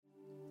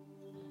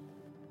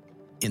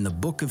In the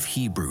book of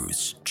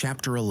Hebrews,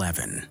 chapter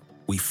 11,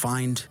 we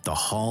find the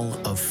Hall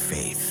of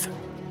Faith,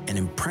 an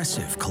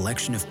impressive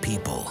collection of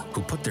people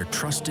who put their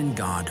trust in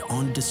God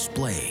on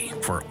display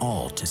for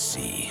all to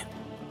see.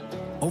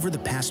 Over the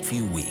past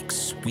few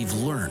weeks, we've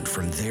learned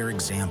from their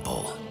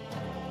example.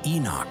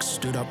 Enoch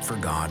stood up for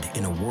God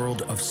in a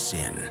world of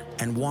sin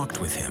and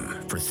walked with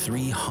him for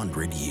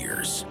 300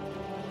 years.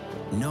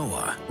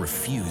 Noah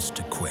refused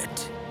to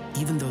quit,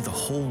 even though the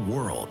whole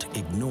world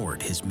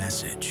ignored his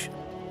message.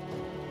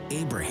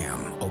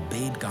 Abraham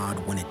obeyed God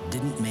when it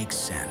didn't make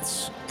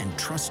sense and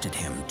trusted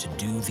him to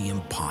do the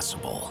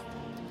impossible.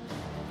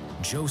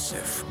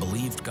 Joseph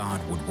believed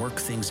God would work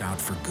things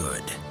out for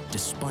good,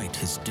 despite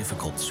his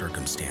difficult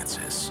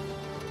circumstances.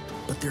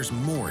 But there's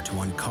more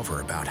to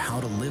uncover about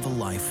how to live a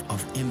life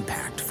of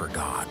impact for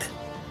God.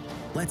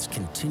 Let's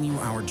continue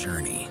our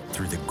journey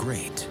through the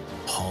great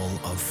Hall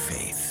of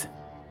Faith.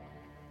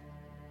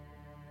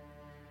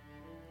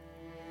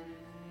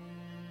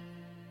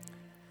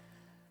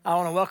 I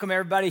want to welcome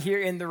everybody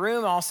here in the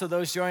room, also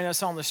those joining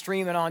us on the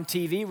stream and on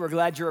TV. We're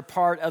glad you're a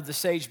part of the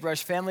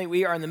Sagebrush family.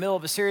 We are in the middle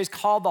of a series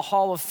called The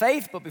Hall of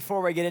Faith, but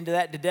before we get into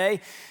that today,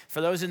 for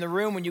those in the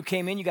room, when you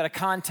came in, you got a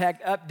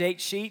contact update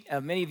sheet.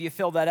 Many of you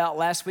filled that out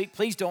last week.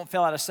 Please don't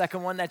fill out a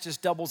second one. That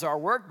just doubles our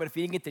work, but if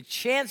you didn't get the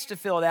chance to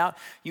fill it out,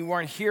 you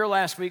weren't here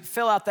last week,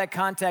 fill out that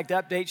contact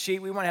update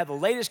sheet. We want to have the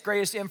latest,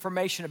 greatest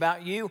information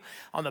about you.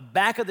 On the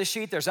back of the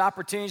sheet, there's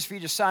opportunities for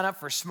you to sign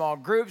up for small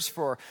groups,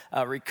 for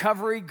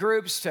recovery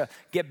groups, to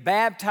get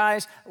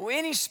baptized,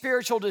 any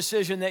spiritual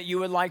decision that you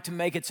would like to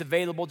make, it's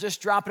available.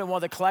 Just drop it in one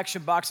of the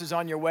collection boxes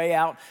on your way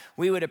out.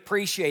 We would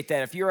appreciate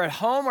that. If you're at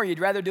home or you'd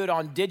rather do it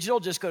on digital,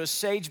 just go to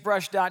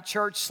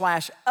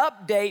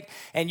sagebrush.church/update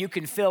and you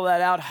can fill that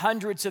out.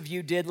 Hundreds of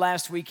you did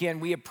last weekend.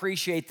 We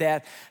appreciate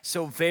that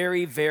so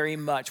very, very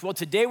much. Well,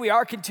 today we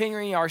are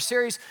continuing our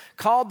series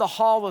called The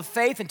Hall of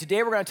Faith, and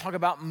today we're going to talk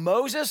about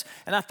Moses,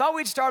 and I thought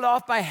we'd start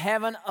off by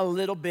having a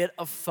little bit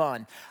of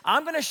fun.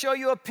 I'm going to show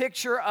you a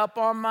picture up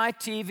on my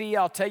TV.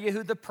 I'll tell you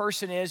who the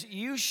person is.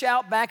 You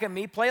shout back at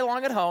me, play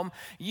along at home.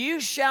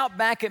 You shout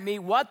back at me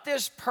what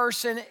this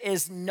person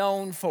is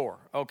known for.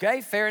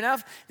 Okay, fair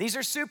enough? These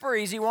are super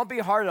easy, won't be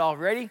hard at all.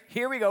 Ready?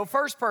 Here we go.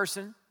 First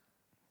person,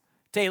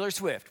 Taylor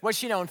Swift. What's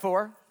she known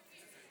for?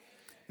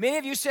 Many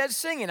of you said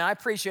singing. I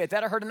appreciate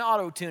that. I heard an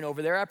auto-tune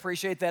over there. I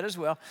appreciate that as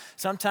well.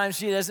 Sometimes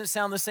she doesn't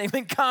sound the same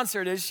in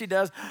concert as she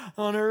does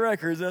on her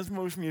records. That's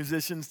most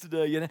musicians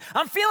today, you know.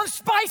 I'm feeling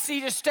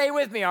spicy. Just stay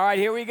with me. All right,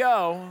 here we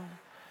go.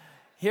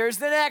 Here's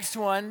the next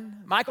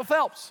one, Michael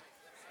Phelps.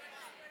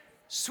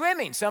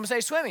 Swimming, some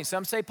say swimming,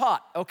 some say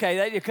pot.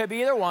 Okay, it could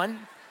be either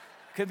one.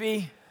 Could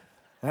be.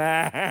 Here's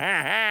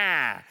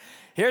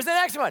the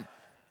next one,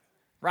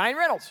 Ryan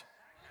Reynolds.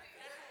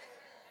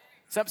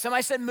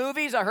 Somebody said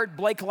movies, I heard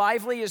Blake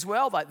Lively as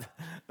well, but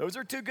those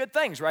are two good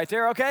things right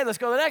there. Okay, let's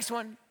go to the next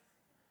one.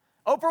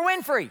 Oprah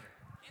Winfrey.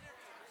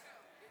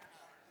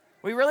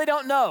 We really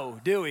don't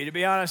know, do we, to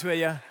be honest with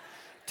you?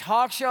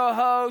 Talk show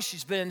host,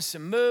 she's been in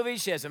some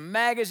movies, she has a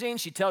magazine,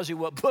 she tells you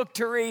what book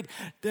to read.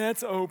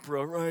 That's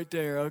Oprah right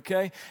there,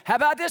 okay? How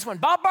about this one,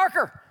 Bob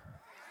Barker?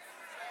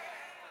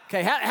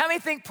 Okay, how many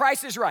think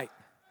Price is Right?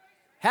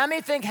 How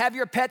many think have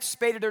your pets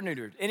spaded or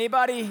neutered?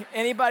 Anybody?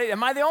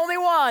 Am I the only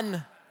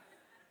one?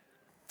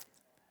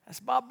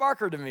 That's Bob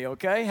Barker to me,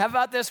 okay? How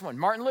about this one,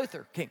 Martin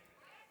Luther King?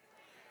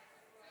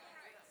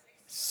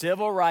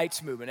 Civil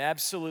rights movement,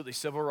 absolutely,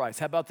 civil rights.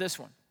 How about this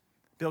one,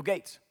 Bill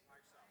Gates?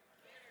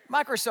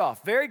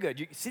 Microsoft, very good.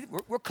 You see,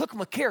 we're cooking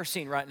with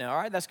kerosene right now, all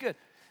right? That's good.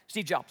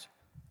 Steve Jobs.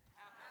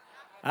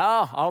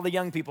 Oh, all the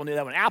young people knew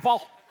that one.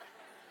 Apple,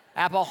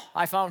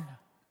 iPhone,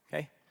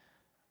 okay.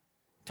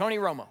 Tony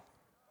Romo.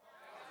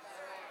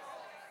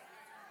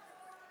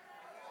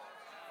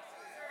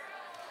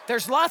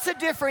 There's lots of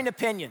differing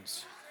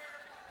opinions.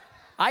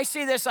 I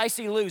see this, I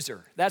see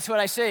loser. That's what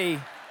I see.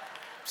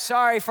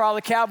 Sorry for all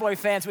the Cowboy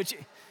fans, which...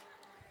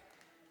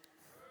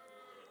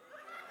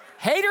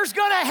 Haters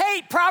gonna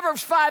hate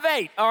Proverbs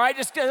 5:8. All right,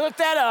 just look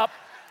that up.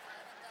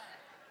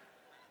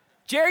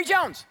 Jerry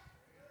Jones.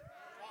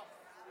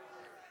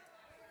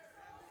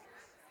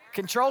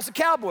 Controls the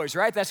Cowboys,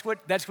 right? That's what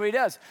he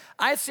does.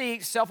 I see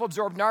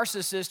self-absorbed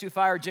narcissist who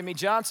fired Jimmy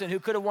Johnson,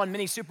 who could have won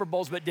many Super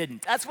Bowls but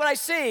didn't. That's what I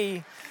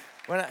see.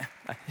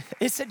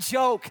 It's a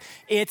joke.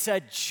 It's a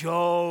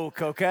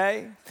joke,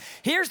 okay?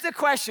 Here's the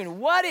question.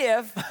 What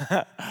if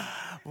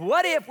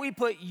we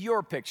put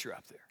your picture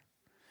up there?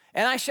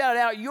 And I shouted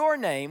out your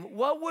name,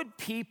 what would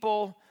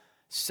people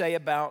say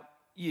about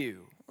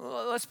you?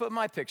 Well, let's put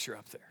my picture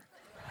up there.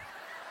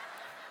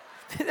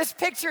 This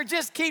picture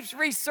just keeps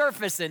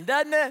resurfacing,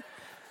 doesn't it?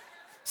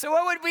 So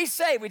what would we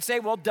say? We'd say,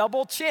 well,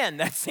 double chin.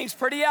 That seems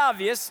pretty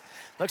obvious.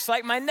 Looks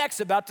like my neck's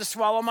about to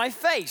swallow my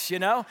face, you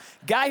know?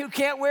 Guy who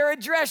can't wear a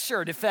dress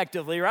shirt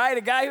effectively, right?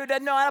 A guy who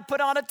doesn't know how to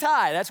put on a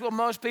tie. That's what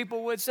most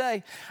people would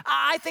say.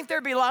 I think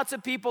there'd be lots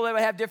of people that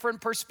would have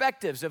different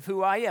perspectives of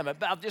who I am,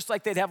 about just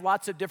like they'd have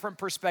lots of different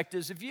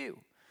perspectives of you.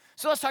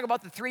 So let's talk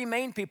about the three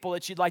main people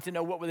that you'd like to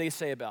know what would they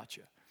say about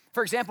you.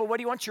 For example, what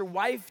do you want your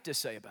wife to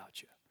say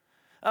about you?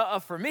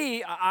 For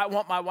me, I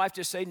want my wife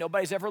to say,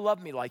 nobody's ever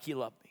loved me like he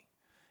loved me.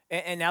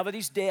 And now that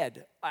he's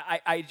dead,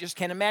 I just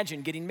can't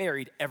imagine getting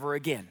married ever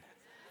again.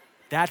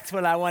 That's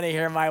what I want to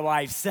hear my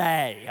wife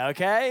say,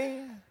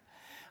 okay?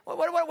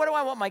 What do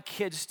I want my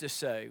kids to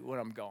say when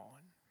I'm gone?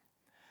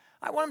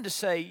 I want them to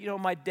say,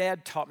 my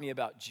dad taught me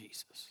about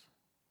Jesus.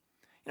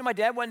 My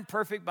dad wasn't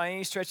perfect by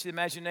any stretch of the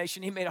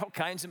imagination. He made all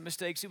kinds of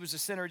mistakes. He was a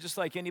sinner just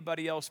like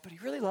anybody else, but he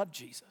really loved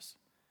Jesus.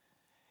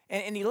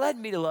 And he led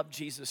me to love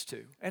Jesus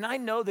too. And I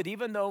know that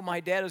even though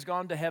my dad has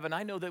gone to heaven,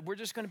 I know that we're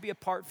just going to be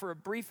apart for a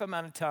brief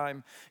amount of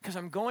time because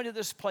I'm going to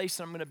this place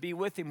and I'm going to be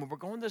with him. We're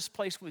going to this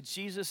place with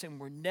Jesus and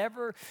we're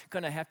never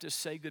going to have to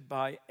say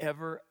goodbye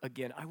ever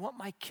again. I want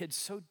my kids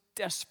so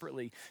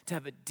desperately to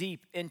have a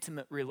deep,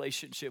 intimate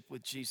relationship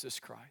with Jesus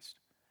Christ.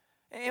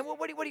 And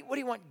what do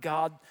you want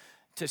God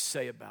to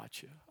say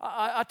about you?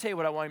 I'll tell you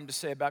what I want him to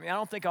say about me. I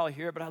don't think I'll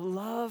hear it, but I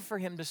love for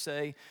him to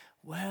say,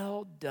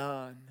 well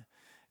done,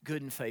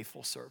 good and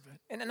faithful servant.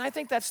 And I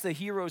think that's the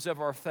heroes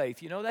of our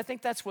faith. I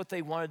think that's what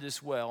they wanted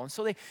as well. And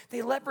so they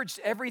leveraged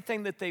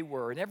everything that they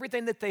were and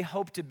everything that they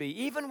hoped to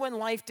be. Even when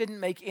life didn't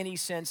make any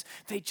sense,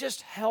 they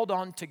just held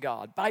on to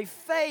God. By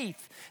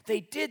faith, they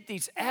did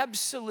these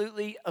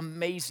absolutely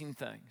amazing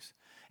things.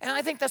 And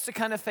I think that's the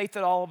kind of faith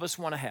that all of us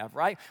want to have,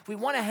 right? We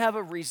want to have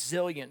a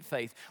resilient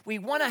faith. We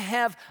want to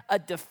have a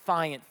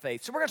defiant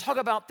faith. So we're going to talk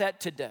about that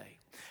today.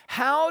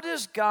 How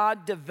does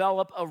God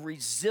develop a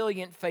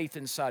resilient faith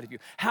inside of you?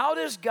 How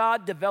does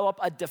God develop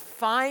a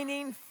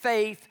defining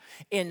faith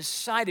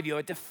inside of you?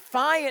 A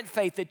defiant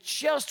faith that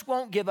just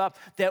won't give up,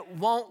 that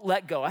won't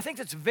let go. I think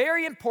it's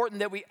very important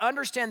that we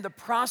understand the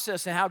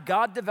process and how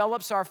God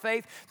develops our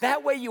faith.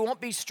 That way you won't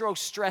be so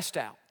stressed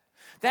out.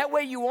 That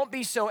way you won't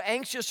be so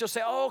anxious. You'll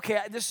say, oh,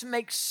 okay, this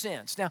makes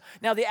sense.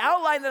 Now the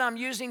outline that I'm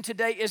using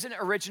today isn't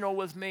original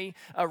with me.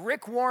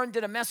 Rick Warren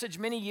did a message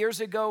many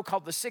years ago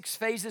called The 6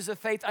 Phases of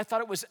Faith. I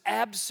thought it was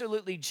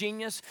absolutely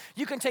genius.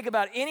 You can take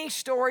about any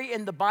story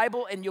in the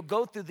Bible and you'll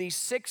go through these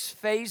 6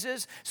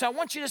 phases. So I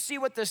want you to see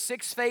what the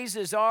 6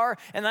 phases are,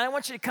 and then I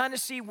want you to kind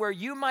of see where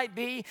you might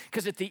be,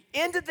 because at the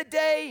end of the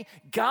day,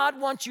 God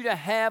wants you to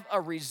have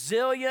a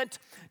resilient,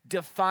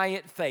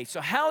 defiant faith. So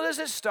how does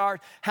it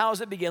start? How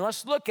does it begin?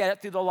 Let's look at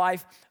it through the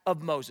life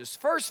of Moses.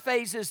 First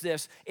phase is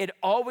this: it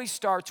always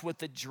starts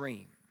with a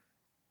dream.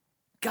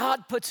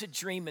 God puts a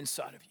dream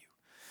inside of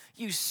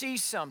you. You see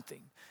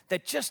something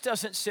that just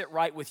doesn't sit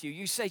right with you.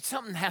 You say,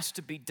 something has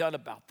to be done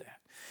about that.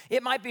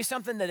 It might be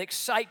something that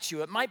excites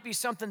you. It might be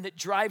something that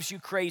drives you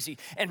crazy.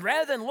 And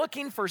rather than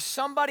looking for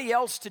somebody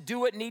else to do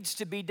what needs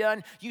to be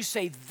done, you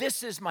say,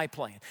 this is my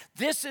plan.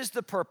 This is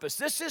the purpose.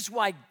 This is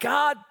why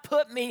God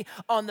put me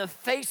on the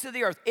face of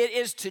the earth. It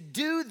is to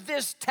do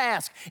this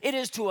task. It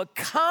is to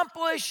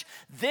accomplish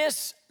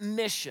this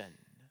mission.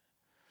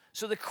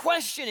 So the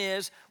question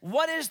is,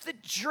 what is the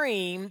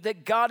dream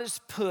that God has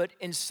put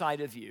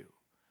inside of you?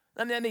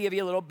 Let me give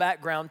you a little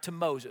background to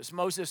Moses.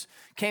 Moses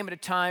came at a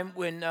time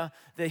when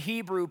the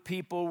Hebrew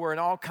people were in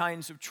all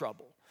kinds of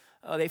trouble.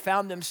 They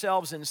found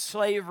themselves in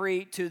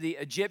slavery to the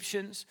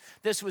Egyptians.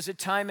 This was a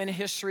time in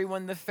history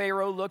when the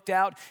Pharaoh looked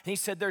out and he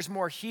said there's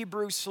more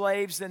Hebrew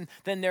slaves than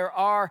there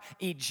are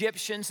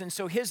Egyptians. And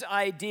so his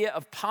idea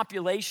of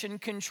population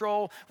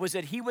control was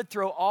that he would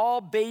throw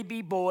all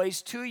baby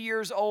boys 2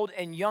 years old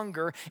and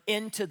younger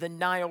into the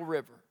Nile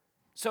River.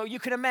 So you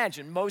can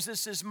imagine,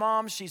 Moses'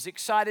 mom, she's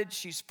excited,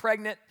 she's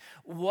pregnant.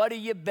 What do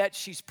you bet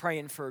she's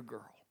praying for a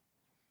girl?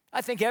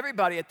 I think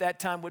everybody at that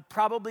time would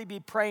probably be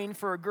praying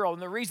for a girl.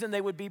 And the reason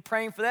they would be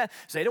praying for that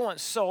is they don't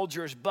want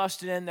soldiers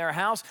busting in their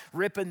house,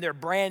 ripping their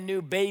brand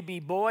new baby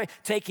boy,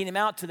 taking him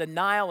out to the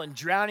Nile and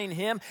drowning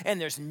him,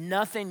 and there's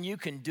nothing you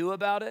can do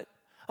about it.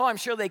 Oh, I'm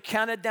sure they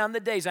counted down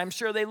the days. I'm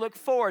sure they looked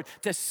forward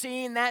to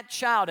seeing that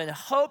child and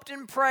hoped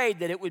and prayed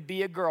that it would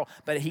be a girl.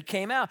 But he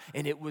came out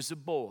and it was a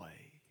boy.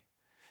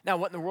 Now,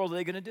 what in the world are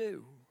they going to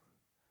do?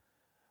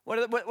 What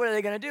are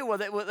they going to do? Well,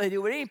 what they do,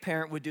 what any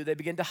parent would do, they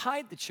begin to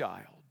hide the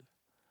child.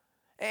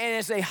 And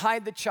as they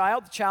hide the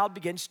child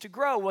begins to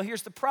grow. Well,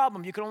 here's the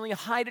problem. You can only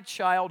hide a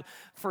child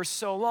for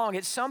so long.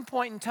 At some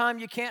point in time,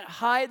 you can't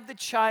hide the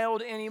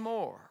child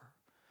anymore.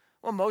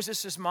 Well,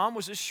 Moses' mom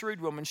was a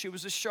shrewd woman. She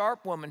was a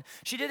sharp woman.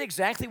 She did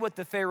exactly what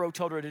the Pharaoh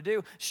told her to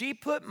do. She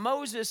put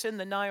Moses in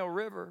the Nile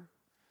River.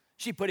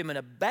 She put him in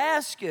a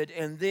basket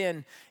and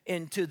then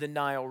into the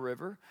Nile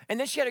River. And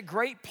then she had a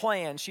great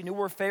plan. She knew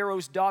where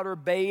Pharaoh's daughter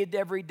bathed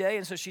every day.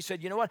 And so she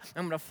said, you know what?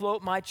 I'm going to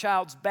float my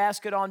child's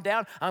basket on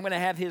down. I'm going to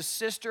have his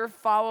sister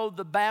follow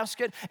the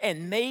basket.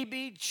 And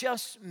maybe,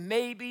 just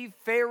maybe,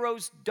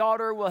 Pharaoh's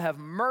daughter will have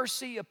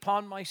mercy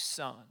upon my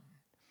son.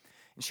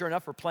 And sure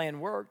enough, her plan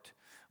worked.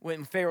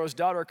 When Pharaoh's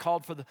daughter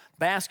called for the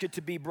basket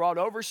to be brought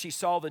over, she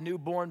saw the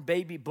newborn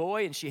baby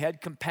boy and she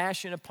had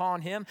compassion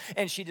upon him,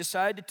 and she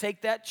decided to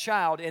take that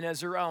child in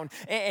as her own.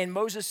 And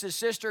Moses'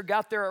 sister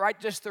got there at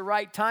just the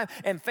right time,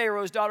 and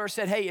Pharaoh's daughter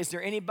said, hey, is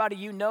there anybody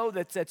you know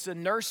that's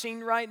nursing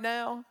right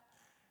now?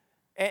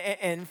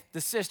 And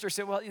the sister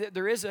said, well,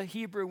 there is a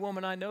Hebrew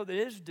woman I know that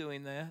is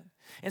doing that.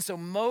 And so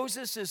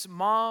Moses'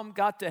 mom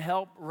got to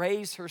help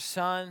raise her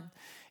son.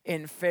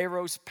 in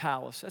Pharaoh's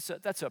palace.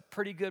 That's a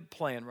pretty good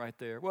plan right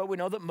there. Well, we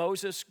know that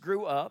Moses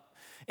grew up,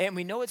 and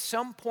we know at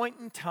some point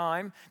in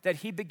time that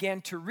he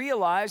began to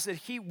realize that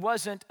he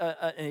wasn't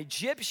an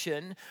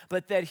Egyptian,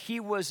 but that he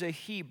was a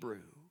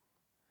Hebrew.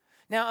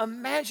 Now,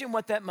 imagine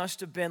what that must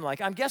have been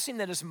like. I'm guessing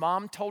that his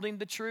mom told him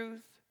the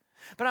truth,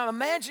 but I'm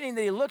imagining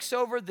that he looks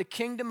over the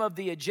kingdom of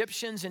the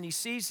Egyptians and he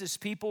sees his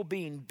people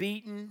being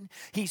beaten.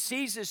 He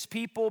sees his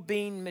people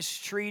being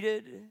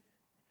mistreated,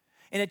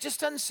 and it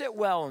just doesn't sit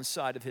well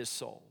inside of his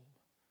soul.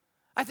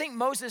 I think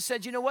Moses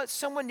said, you know what?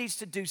 Someone needs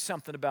to do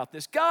something about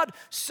this. God,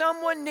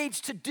 someone needs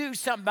to do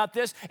something about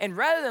this. And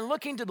rather than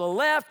looking to the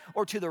left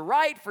or to the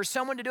right for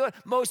someone to do it,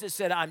 Moses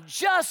said, I'm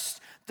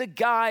just the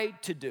guy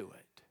to do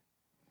it.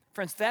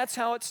 Friends, that's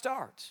how it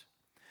starts.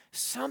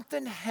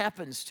 Something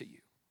happens to you.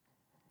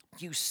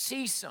 You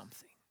see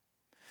something.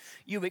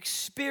 You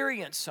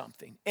experience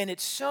something, and it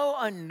so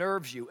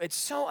unnerves you, it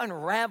so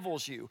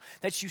unravels you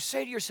that you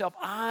say to yourself,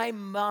 I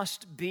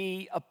must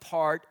be a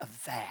part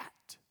of that.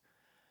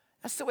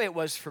 That's the way it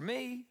was for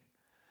me.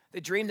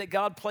 The dream that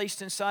God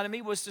placed inside of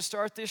me was to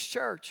start this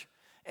church,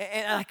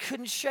 and I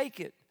couldn't shake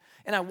it.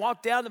 And I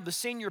walked down to the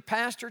senior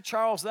pastor,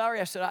 Charles Lowry.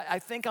 I said, I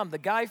think I'm the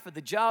guy for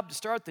the job to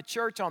start the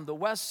church on the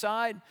west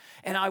side.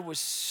 And I was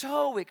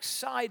so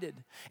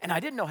excited. And I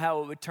didn't know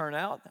how it would turn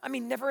out. I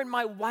mean, never in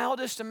my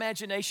wildest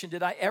imagination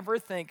did I ever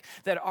think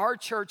that our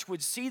church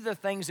would see the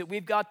things that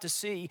we've got to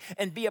see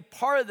and be a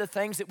part of the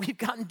things that we've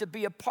gotten to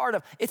be a part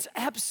of. It's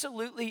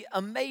absolutely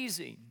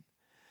amazing.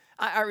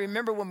 I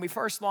remember when we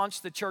first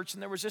launched the church,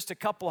 and there was just a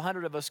couple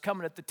hundred of us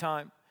coming at the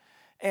time.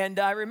 And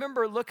I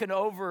remember looking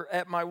over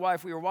at my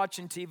wife. We were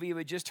watching TV.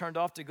 We just turned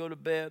off to go to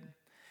bed.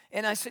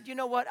 And I said, you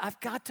know what? I've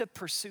got to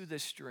pursue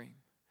this dream.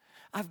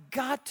 I've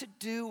got to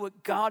do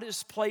what God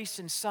has placed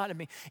inside of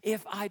me.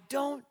 If I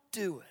don't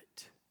do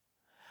it,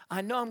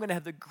 I know I'm going to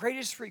have the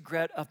greatest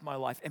regret of my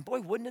life. And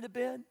boy, wouldn't it have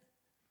been?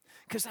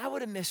 Because I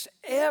would have missed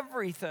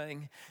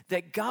everything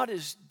that God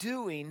is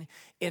doing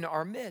in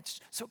our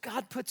midst. So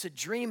God puts a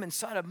dream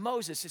inside of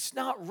Moses. It's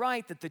not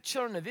right that the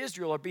children of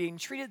Israel are being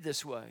treated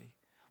this way.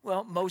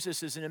 Well,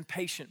 Moses is an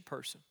impatient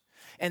person.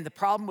 And the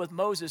problem with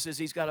Moses is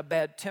he's got a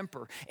bad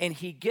temper, and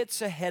he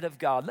gets ahead of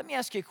God. Let me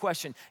ask you a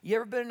question. You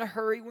ever been in a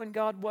hurry when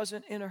God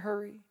wasn't in a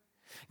hurry?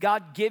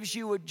 God gives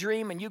you a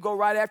dream, and you go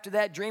right after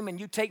that dream, and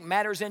you take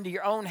matters into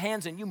your own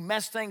hands, and you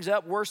mess things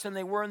up worse than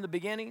they were in the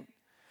beginning.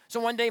 So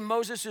one day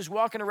Moses is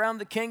walking around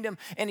the kingdom,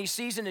 and he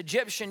sees an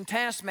Egyptian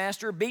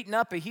taskmaster beating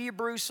up a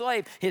Hebrew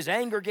slave. His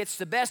anger gets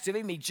the best of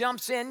him. He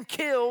jumps in,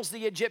 kills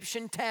the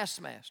Egyptian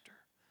taskmaster.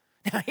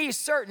 Now, he's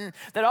certain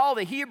that all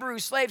the Hebrew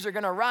slaves are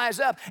going to rise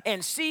up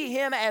and see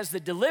him as the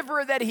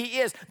deliverer that he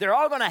is. They're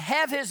all going to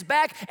have his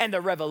back, and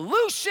the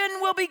revolution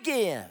will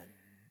begin.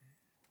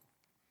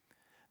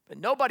 But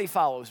nobody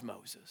follows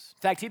Moses.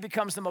 In fact, he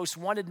becomes the most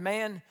wanted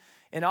man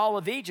in all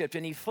of Egypt,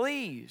 and he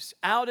flees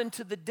out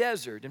into the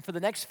desert. And for the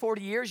next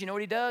 40 years, you know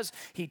what he does?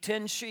 He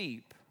tends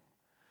sheep.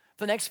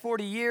 For the next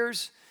 40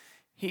 years,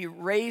 he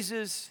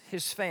raises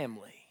his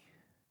family.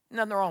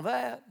 Nothing wrong with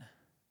that.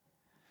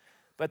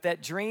 But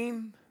that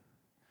dream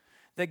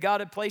that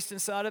God had placed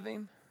inside of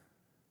him,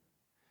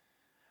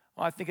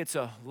 well, I think it's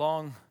a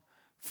long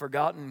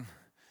forgotten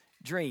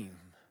dream,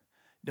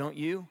 don't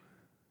you?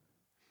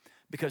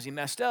 Because he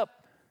messed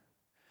up.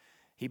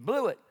 He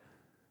blew it.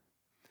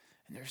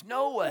 And there's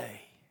no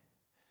way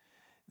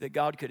that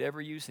God could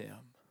ever use him.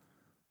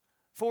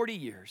 40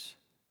 years,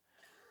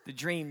 the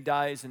dream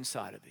dies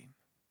inside of him.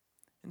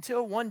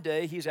 Until one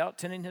day he's out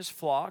tending his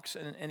flocks,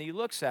 and he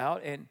looks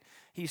out and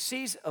he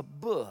sees a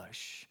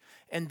bush.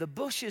 And the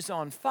bush is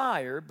on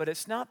fire, but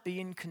it's not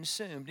being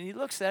consumed. And he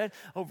looks at it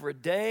over a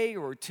day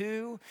or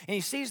two, and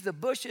he sees the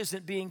bush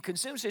isn't being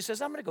consumed. So he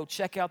says, I'm going to go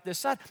check out this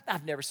side.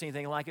 I've never seen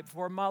anything like it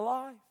before in my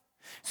life.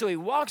 So he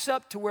walks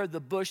up to where the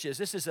bush is.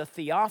 This is a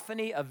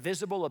theophany, a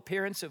visible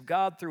appearance of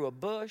God through a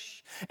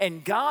bush.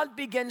 And God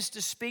begins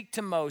to speak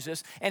to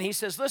Moses, and he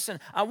says, listen,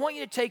 I want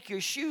you to take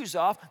your shoes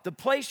off. The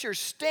place you're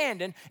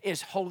standing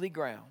is holy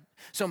ground.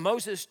 So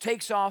Moses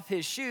takes off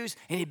his shoes,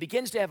 and he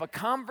begins to have a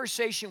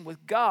conversation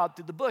with God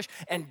through the bush.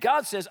 And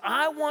God says,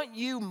 I want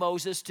you,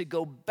 Moses, to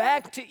go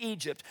back to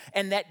Egypt.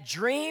 And that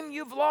dream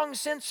you've long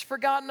since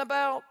forgotten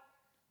about,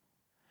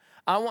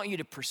 I want you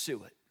to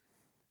pursue it.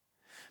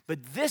 But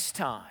this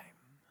time,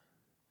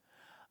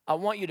 I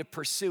want you to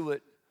pursue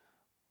it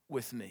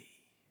with me.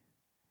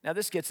 Now,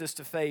 this gets us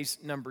to phase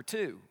number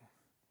 2,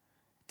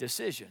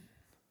 decision.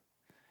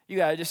 You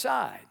got to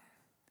decide.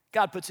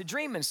 God puts a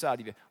dream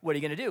inside of you. What are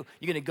you going to do?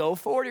 You're going to go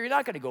for it, or you're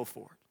not going to go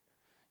for it?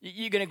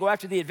 You're going to go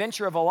after the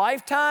adventure of a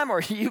lifetime, or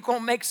are you going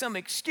to make some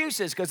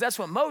excuses? Because that's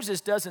what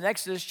Moses does in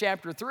Exodus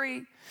chapter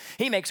 3.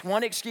 He makes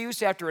one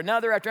excuse after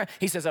another.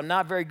 He says, I'm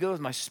not very good with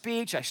my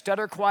speech. I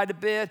stutter quite a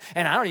bit,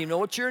 and I don't even know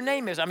what your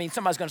name is. I mean,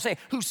 somebody's going to say,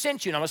 who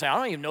sent you? And I'm going to say, I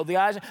don't even know the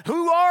eyes.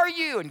 Who are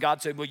you? And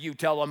God said, well, you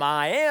tell them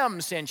I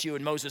am sent you.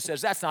 And Moses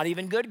says, that's not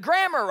even good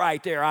grammar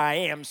right there. I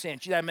am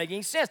sent you. That doesn't make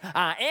any sense.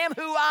 I am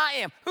who I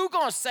am. Who's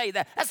going to say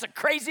that? That's the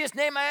craziest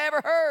name I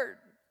ever heard.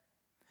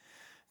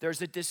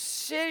 There's a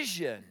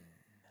decision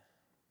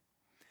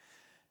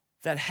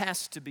that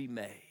has to be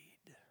made.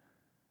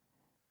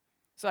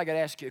 So I got to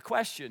ask you a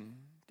question.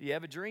 Do you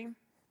have a dream?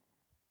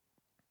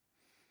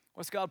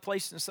 What's God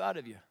placed inside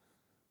of you?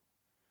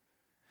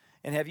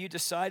 And have you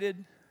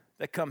decided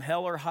that come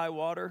hell or high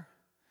water,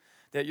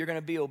 that you're going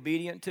to be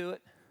obedient to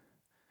it,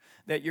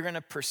 that you're going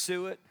to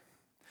pursue it,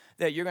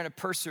 that you're going to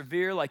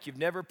persevere like you've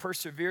never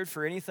persevered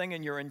for anything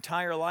in your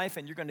entire life,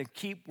 and you're going to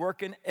keep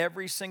working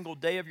every single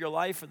day of your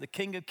life for the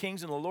King of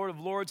Kings and the Lord of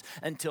Lords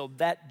until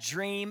that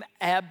dream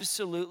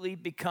absolutely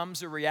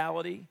becomes a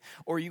reality?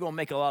 Or are you going to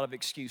make a lot of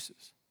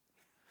excuses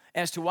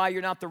as to why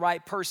you're not the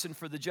right person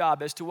for the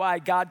job, as to why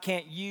God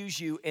can't use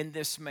you in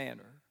this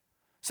manner?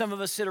 Some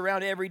of us sit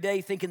around every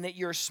day thinking that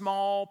you're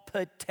small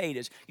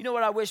potatoes. You know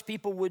what I wish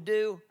people would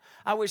do?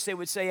 I wish they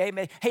would say,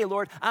 hey,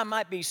 Lord, I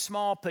might be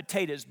small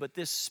potatoes, but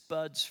this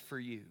spud's for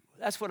you.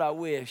 That's what I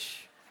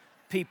wish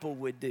people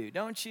would do,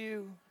 don't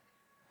you?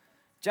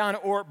 John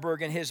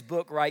Ortberg in his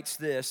book writes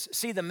this: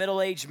 see the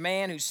middle-aged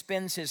man who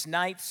spends his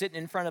night sitting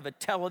in front of a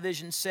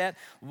television set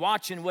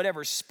watching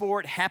whatever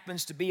sport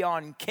happens to be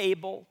on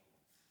cable.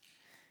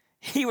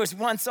 He was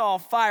once all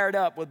fired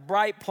up with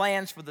bright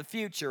plans for the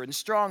future and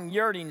strong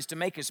yearnings to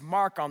make his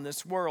mark on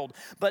this world.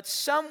 But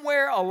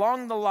somewhere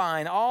along the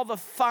line, all the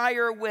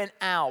fire went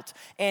out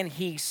and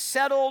he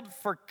settled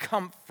for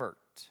comfort.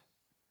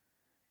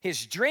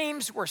 His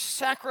dreams were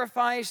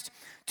sacrificed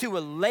to a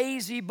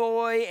lazy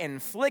boy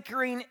and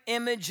flickering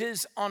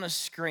images on a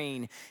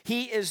screen.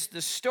 He is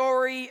the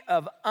story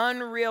of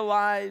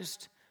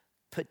unrealized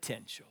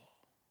potential.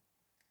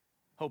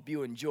 Hope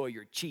you enjoy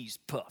your cheese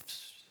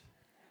puffs.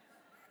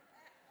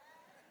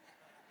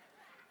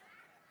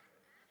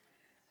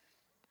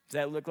 Does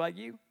that look like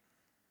you?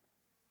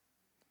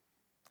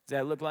 Does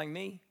that look like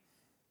me?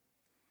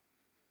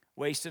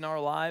 Wasting our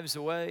lives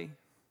away,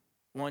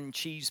 one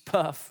cheese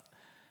puff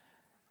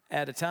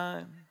at a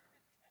time.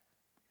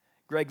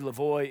 Greg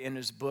Lavoie, in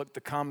his book,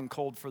 The Common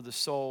Cold for the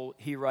Soul,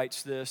 he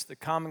writes this: the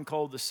common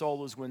cold of the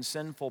soul is when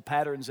sinful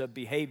patterns of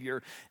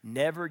behavior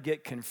never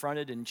get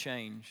confronted and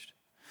changed.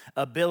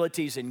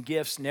 Abilities and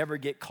gifts never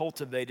get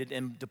cultivated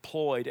and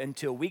deployed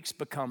until weeks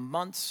become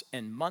months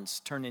and months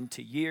turn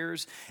into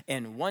years.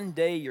 And one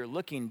day you're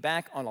looking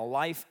back on a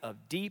life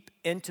of deep,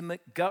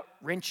 intimate,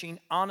 gut-wrenching,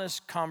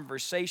 honest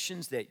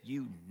conversations that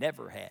you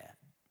never had.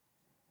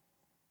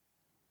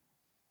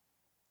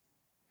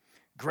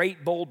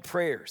 Great, bold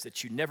prayers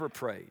that you never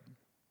prayed.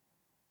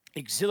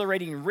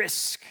 Exhilarating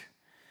risk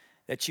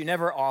that you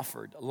never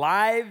offered.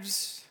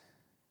 Lives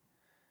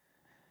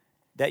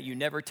that you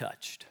never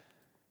touched.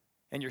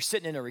 And you're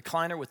sitting in a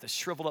recliner with a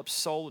shriveled up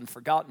soul and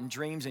forgotten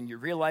dreams, and you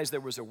realize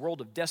there was a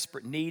world of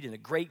desperate need and a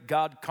great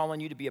God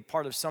calling you to be a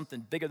part of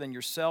something bigger than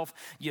yourself.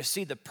 You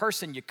see the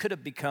person you could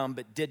have become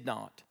but did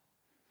not.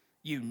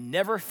 You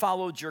never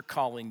followed your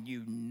calling.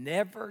 You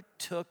never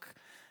took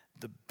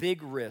the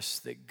big risks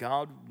that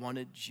God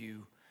wanted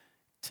you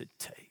to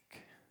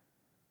take.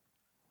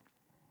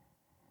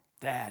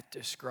 That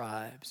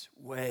describes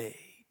way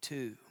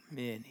too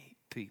many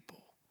people.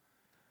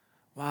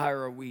 Why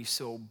are we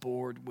so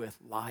bored with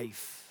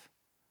life?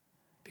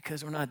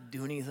 Because we're not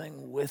doing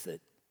anything with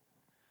it.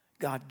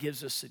 God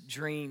gives us a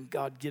dream.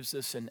 God gives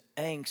us an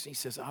angst. He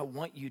says, I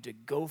want you to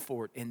go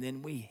for it. And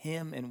then we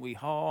hem and we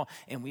haw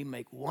and we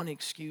make one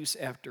excuse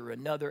after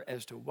another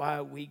as to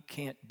why we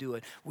can't do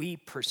it. We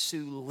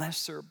pursue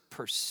lesser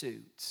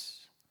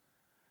pursuits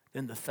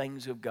than the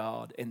things of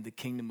God and the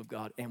kingdom of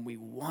God. And we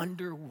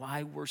wonder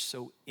why we're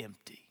so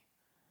empty.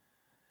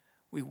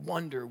 We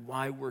wonder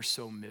why we're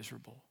so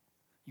miserable.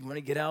 You want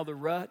to get out of the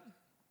rut?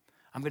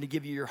 I'm going to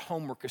give you your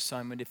homework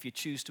assignment if you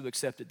choose to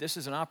accept it. This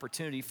is an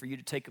opportunity for you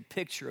to take a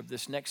picture of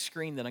this next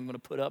screen that I'm going to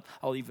put up.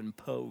 I'll even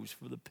pose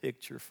for the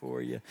picture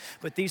for you.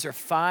 But these are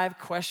 5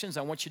 questions.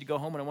 I want you to go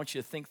home and I want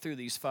you to think through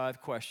these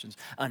 5 questions.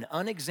 An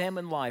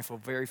unexamined life, a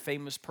very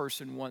famous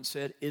person once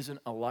said,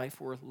 isn't a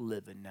life worth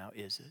living now,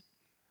 is it?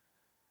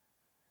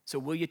 So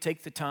will you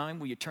take the time?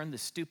 Will you turn the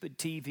stupid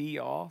TV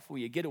off? Will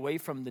you get away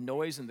from the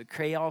noise and the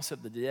chaos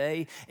of the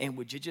day? And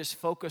would you just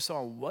focus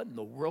on what in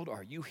the world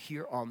are you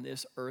here on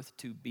this earth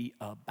to be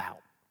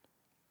about?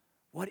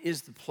 What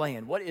is the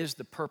plan? What is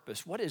the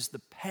purpose? What is the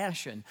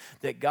passion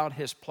that God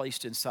has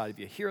placed inside of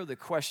you? Here are the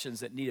questions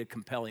that need a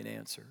compelling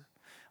answer.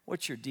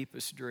 What's your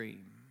deepest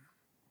dream?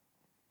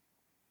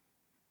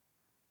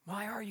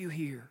 Why are you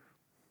here?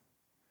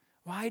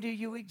 Why do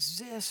you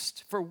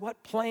exist? For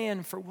what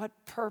plan? For what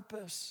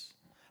purpose?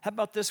 How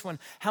about this one?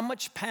 How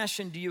much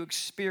passion do you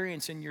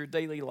experience in your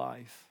daily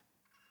life?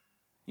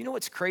 You know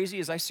what's crazy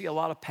is I see a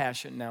lot of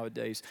passion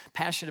nowadays.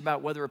 Passion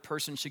about whether a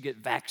person should get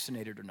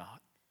vaccinated or not.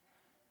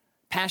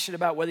 Passionate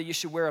about whether you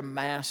should wear a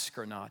mask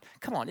or not.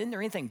 Come on, isn't there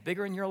anything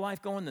bigger in your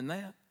life going than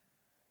that?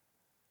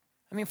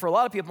 I mean, for a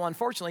lot of people,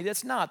 unfortunately,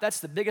 that's not. That's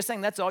the biggest thing.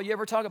 That's all you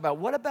ever talk about.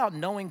 What about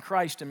knowing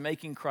Christ and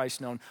making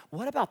Christ known?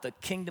 What about the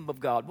kingdom of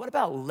God? What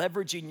about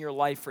leveraging your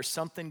life for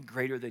something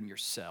greater than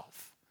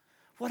yourself?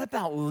 What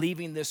about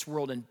leaving this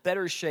world in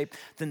better shape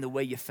than the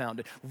way you found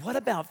it? What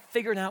about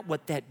figuring out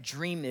what that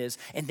dream is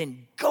and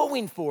then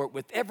going for it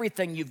with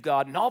everything you've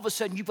got, and all of a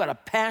sudden you've got a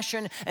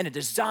passion and a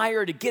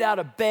desire to get out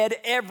of bed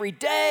every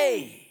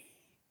day?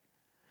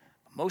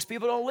 Most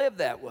people don't live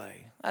that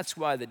way. That's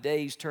why the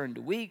days turn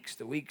to weeks,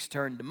 the weeks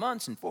turn to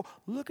months, and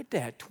look at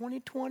that,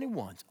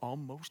 2021's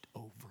almost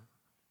over.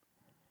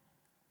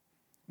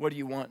 What do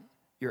you want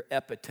your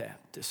epitaph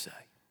to say?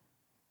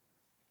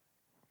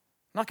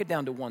 Knock it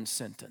down to one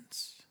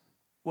sentence.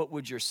 What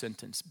would your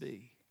sentence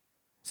be?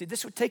 See,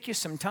 this would take you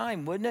some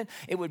time, wouldn't it?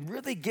 It would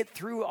really get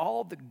through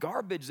all the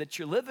garbage that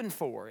you're living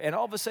for. And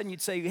all of a sudden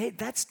you'd say, hey,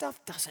 that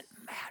stuff doesn't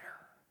matter.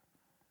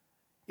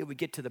 It would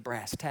get to the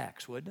brass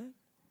tacks, wouldn't it?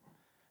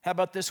 How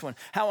about this one?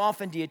 How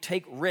often do you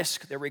take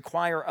risks that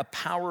require a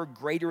power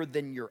greater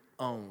than your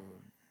own?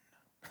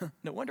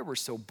 No wonder we're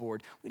so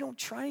bored. We don't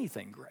try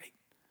anything great.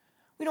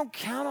 We don't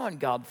count on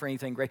God for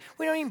anything great.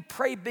 We don't even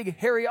pray big,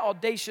 hairy,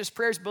 audacious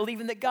prayers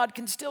believing that God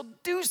can still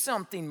do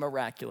something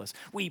miraculous.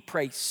 We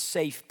pray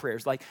safe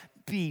prayers like,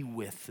 be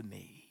with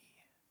me.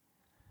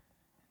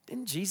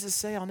 Didn't Jesus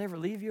say, I'll never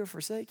leave you or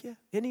forsake you?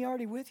 Isn't he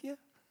already with you?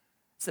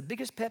 It's the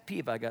biggest pet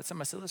peeve I got.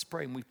 Somebody said, let's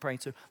pray, and we pray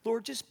and say,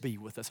 Lord, just be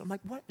with us. I'm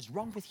like, what is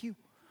wrong with you?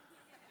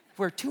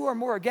 Where two or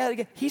more are gathered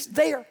together, he's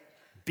there.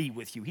 Be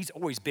with you. He's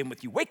always been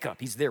with you. Wake up.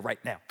 He's there right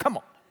now. Come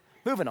on.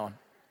 Moving on.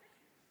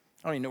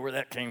 I don't even know where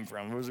that came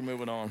from. Where's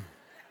moving on?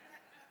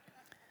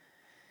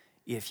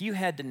 If you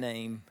had to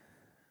name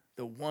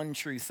the one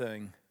true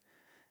thing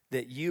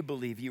that you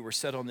believe you were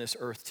set on this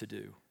earth to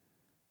do,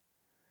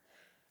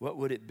 what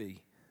would it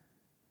be?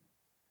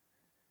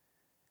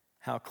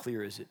 How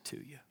clear is it to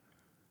you?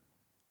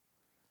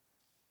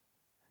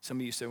 Some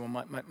of you say, well,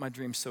 my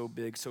dream's so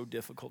big, so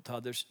difficult,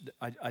 Todd.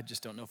 I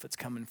just don't know if it's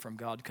coming from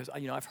God. Because,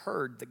 I've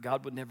heard that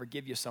God would never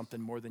give you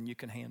something more than you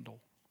can handle.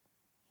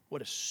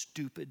 What a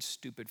stupid,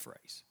 stupid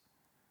phrase.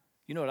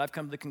 You know what I've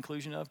come to the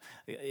conclusion of?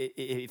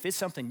 If it's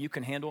something you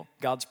can handle,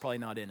 God's probably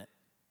not in it.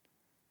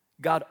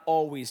 God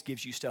always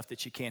gives you stuff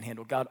that you can't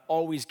handle. God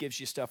always gives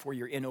you stuff where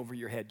you're in over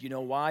your head. You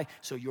know why?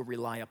 So you'll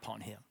rely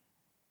upon him.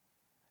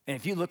 And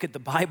if you look at the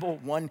Bible,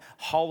 one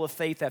hall of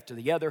faith after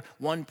the other,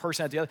 one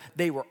person after the other,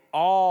 they were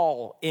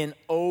all in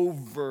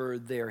over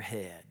their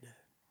head.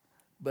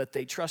 But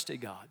they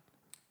trusted God,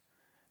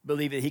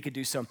 believed that he could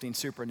do something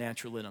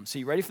supernatural in them. So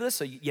you ready for this?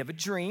 So you have a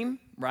dream,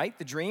 right?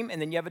 The dream,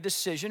 and then you have a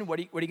decision. What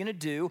are you going to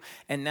do?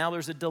 And now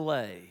there's a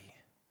delay.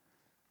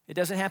 It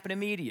doesn't happen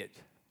immediate.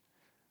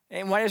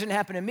 And why doesn't it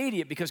happen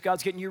immediate? Because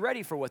God's getting you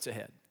ready for what's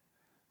ahead.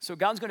 So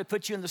God's going to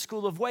put you in the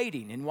school of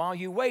waiting, and while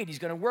you wait, he's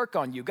going to work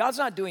on you. God's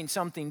not doing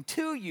something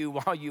to you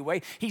while you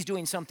wait. He's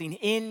doing something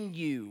in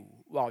you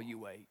while you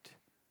wait.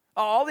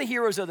 All the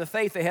heroes of the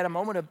faith, they had a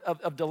moment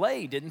of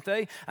delay, didn't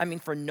they?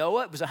 For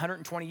Noah, it was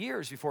 120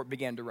 years before it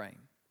began to rain.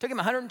 It took him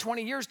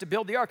 120 years to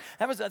build the ark.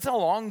 That's a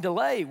long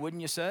delay,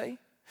 wouldn't you say?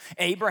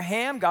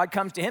 Abraham, God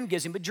comes to him,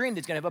 gives him a dream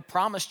that's going to have a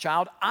promised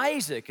child,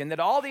 Isaac, and that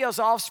all the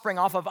offspring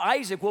off of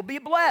Isaac will be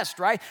blessed,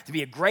 right? To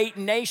be a great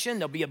nation,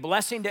 they'll be a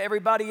blessing to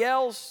everybody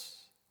else.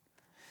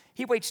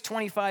 He waits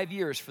 25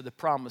 years for the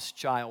promised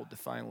child to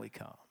finally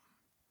come.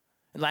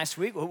 And last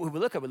week, we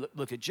look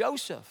at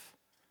Joseph.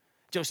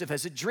 Joseph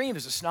has a dream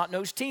as a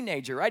snot-nosed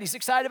teenager, right? He's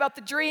excited about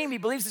the dream. He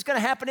believes it's going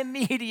to happen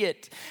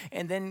immediate.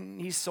 And then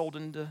he's sold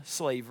into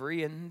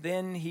slavery, and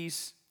then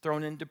he's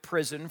thrown into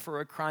prison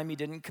for a crime he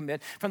didn't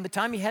commit. From the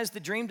time he has the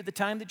dream to the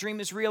time the dream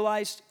is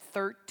realized,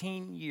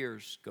 13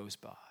 years goes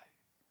by.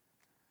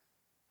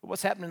 But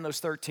what's happened in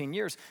those 13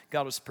 years?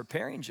 God was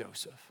preparing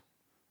Joseph.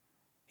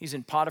 He's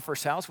in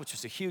Potiphar's house, which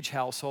is a huge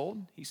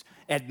household. He's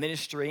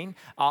administering,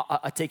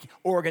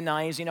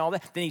 organizing all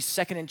that. Then he's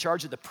second in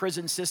charge of the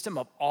prison system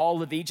of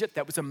all of Egypt.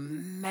 That was a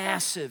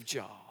massive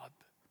job.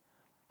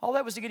 All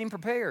that was to get him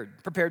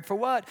prepared. Prepared for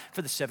what?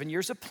 For the 7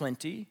 years of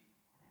plenty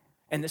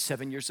and the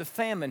 7 years of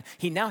famine.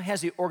 He now has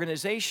the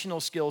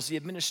organizational skills, the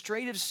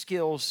administrative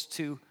skills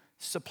to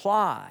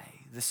supply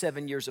the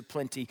 7 years of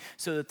plenty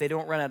so that they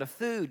don't run out of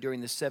food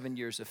during the 7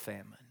 years of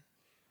famine.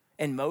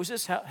 And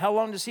Moses, how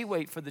long does he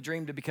wait for the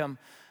dream to become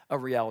a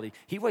reality?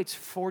 He waits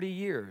 40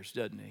 years,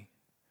 doesn't he?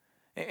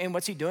 And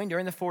what's he doing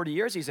during the 40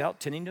 years? He's out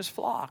tending his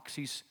flocks.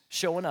 He's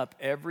showing up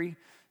every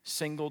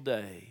single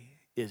day,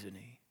 isn't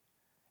he?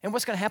 And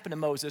what's going to happen to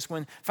Moses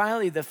when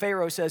finally the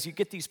Pharaoh says, you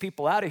get these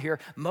people out of here?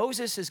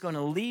 Moses is going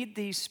to lead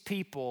these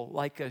people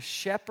like a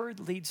shepherd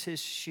leads his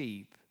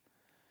sheep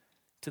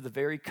to the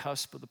very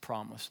cusp of the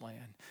promised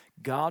land.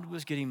 God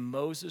was getting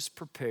Moses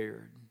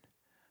prepared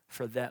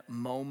for that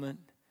moment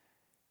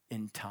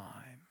in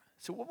time.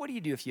 So what do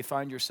you do if you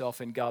find yourself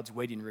in God's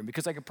waiting room?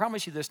 Because I can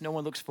promise you this, no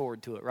one looks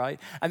forward to it, right?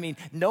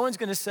 No one's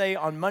going to say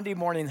on Monday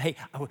morning, hey,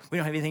 we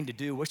don't have anything to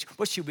do.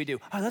 What should we do?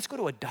 Oh, let's go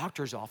to a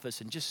doctor's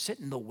office and just sit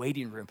in the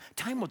waiting room.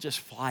 Time will just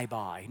fly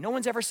by. No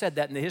one's ever said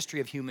that in the history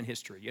of human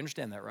history. You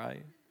understand that,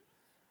 right?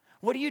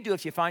 What do you do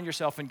if you find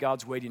yourself in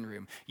God's waiting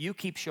room? You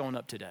keep showing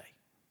up today.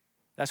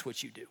 That's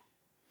what you do.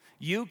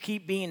 You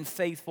keep being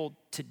faithful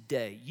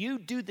today. You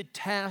do the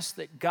task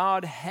that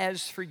God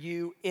has for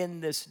you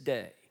in this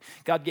day.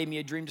 God gave me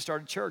a dream to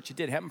start a church. It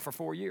did happen for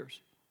 4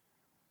 years.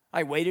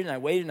 I waited and I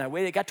waited and I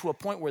waited. It got to a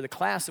point where the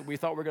class that we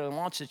thought we were going to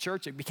launch the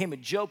church, it became a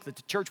joke that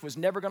the church was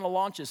never going to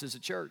launch us as a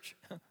church.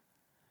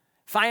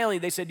 Finally,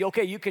 they said,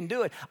 okay, you can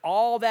do it.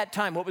 All that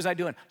time, what was I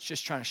doing?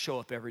 Just trying to show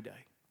up every day.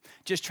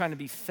 just trying to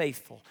be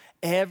faithful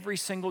every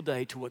single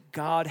day to what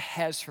God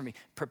has for me,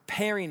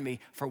 preparing me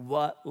for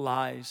what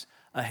lies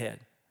ahead.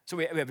 So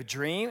we have a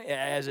dream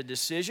as a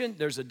decision.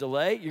 There's a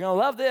delay. You're going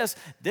to love this.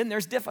 Then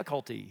there's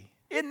difficulty.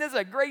 Isn't this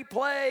a great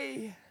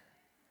play?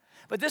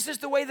 But this is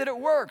the way that it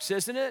works,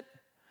 isn't it?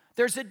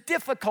 There's a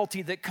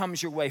difficulty that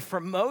comes your way. For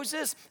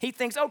Moses, he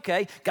thinks,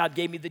 okay, God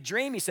gave me the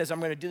dream. He says,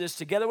 I'm going to do this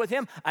together with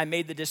him. I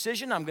made the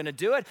decision. I'm going to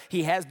do it.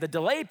 He has the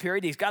delay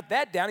period. He's got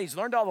that down. He's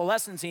learned all the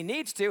lessons he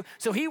needs to.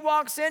 So he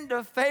walks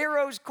into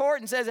Pharaoh's court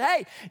and says,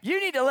 hey, you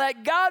need to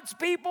let God's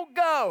people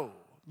go.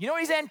 You know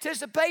what he's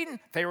anticipating?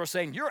 Pharaoh's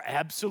saying, you're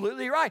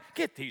absolutely right.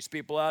 Get these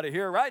people out of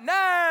here right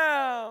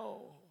now.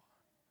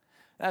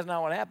 That's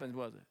not what happens,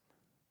 was it?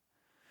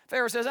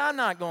 Pharaoh says, I'm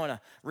not going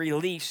to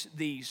release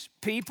these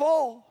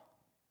people.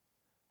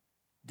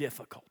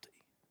 Difficulty.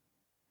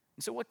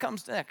 And so what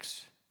comes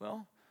next?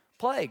 Well,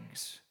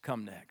 plagues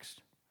come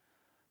next.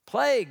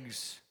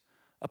 Plagues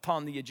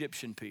upon the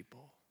Egyptian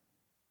people.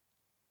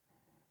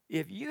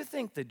 If you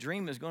think the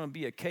dream is going to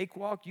be a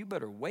cakewalk, you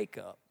better wake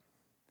up,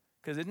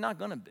 because it's not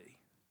going to be.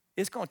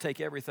 It's going to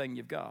take everything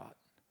you've got.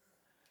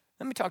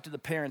 Let me talk to the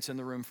parents in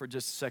the room for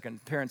just a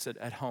second, parents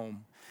at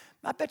home.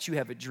 I bet you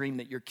have a dream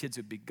that your kids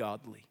would be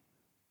godly,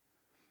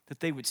 that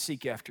they would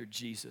seek after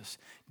Jesus.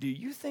 Do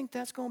you think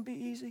that's going to be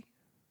easy?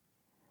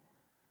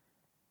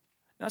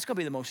 That's going to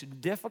be the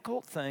most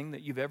difficult thing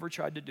that you've ever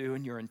tried to do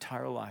in your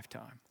entire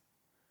lifetime.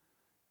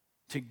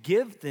 To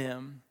give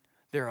them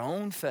their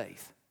own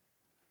faith,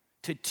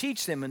 to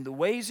teach them in the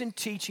ways and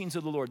teachings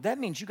of the Lord. That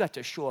means you got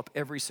to show up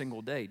every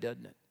single day,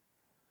 doesn't it?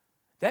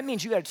 That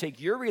means you got to take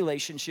your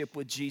relationship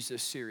with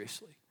Jesus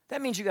seriously.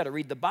 That means you got to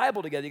read the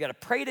Bible together. You got to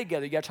pray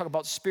together. You got to talk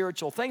about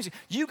spiritual things.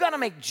 You got to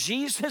make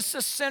Jesus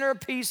the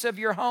centerpiece of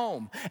your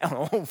home. And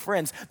oh,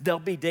 friends, there'll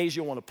be days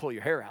you'll want to pull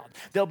your hair out.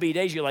 There'll be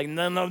days you're like,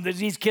 no,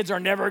 these kids are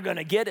never going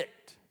to get it.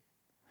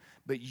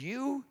 But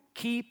you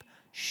keep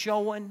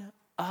showing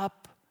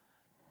up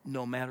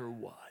no matter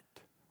what.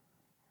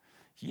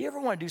 If you ever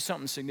want to do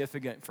something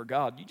significant for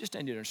God, you just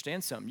need to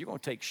understand something. You're going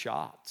to take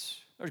shots.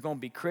 There's going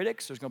to be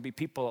critics. There's going to be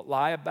people that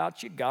lie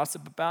about you,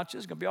 gossip about you.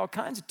 There's going to be all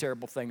kinds of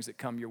terrible things that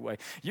come your way.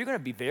 You're going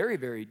to be very,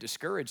 very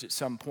discouraged at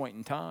some point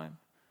in time.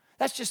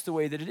 That's just the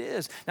way that it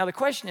is. Now, the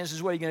question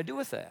is what are you going to do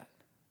with that?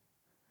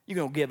 You're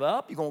going to give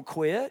up? You're going to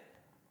quit?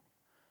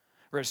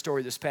 I read a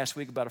story this past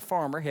week about a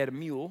farmer. He had a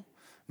mule.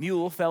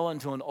 Mule fell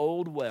into an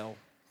old well.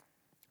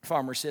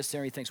 Farmer sits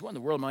there and he thinks, what in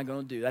the world am I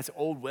going to do? That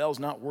old well's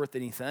not worth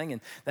anything. And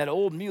that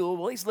old mule,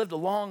 well, he's lived a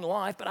long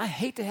life, but I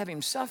hate to have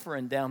him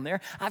suffering down there.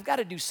 I've got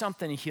to do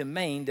something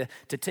humane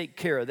to take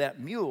care of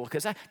that mule,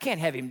 because I can't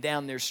have him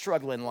down there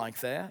struggling like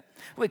that.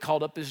 We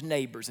called up his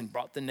neighbors and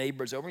brought the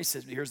neighbors over. He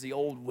says, here's the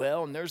old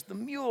well, and there's the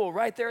mule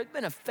right there. It's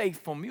been a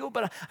faithful mule,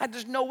 but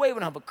there's no way we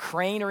don't have a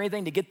crane or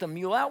anything to get the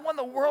mule out. What in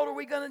the world are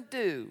we going to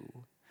do?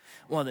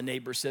 One of the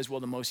neighbors says, well,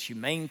 the most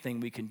humane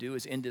thing we can do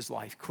is end his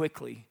life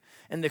quickly.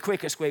 And the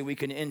quickest way we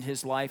can end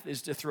his life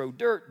is to throw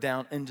dirt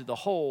down into the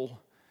hole,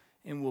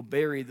 and we'll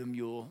bury the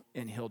mule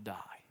and he'll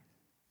die.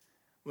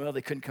 Well,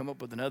 they couldn't come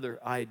up with another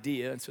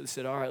idea, and so they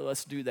said, all right,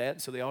 let's do that.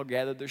 And so they all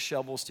gathered their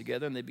shovels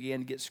together, and they began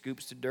to get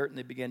scoops of dirt, and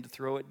they began to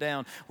throw it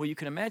down. Well, you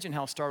can imagine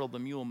how startled the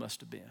mule must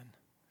have been.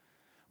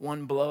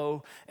 One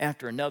blow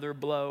after another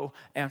blow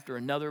after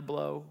another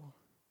blow.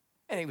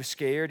 And he was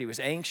scared, he was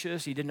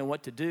anxious, he didn't know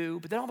what to do.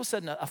 But then all of a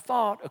sudden a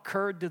thought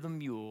occurred to the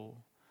mule.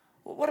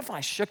 Well, what if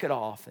I shook it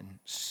off and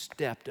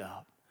stepped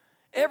up?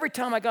 Every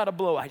time I got a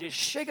blow, I just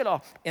shake it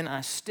off and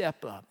I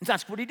step up. And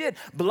that's what he did.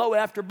 Blow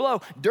after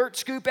blow, dirt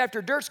scoop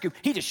after dirt scoop.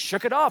 He just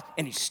shook it off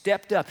and he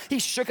stepped up. He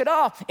shook it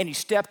off and he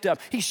stepped up.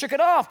 He shook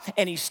it off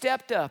and he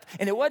stepped up.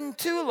 And it wasn't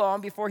too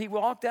long before he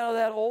walked out of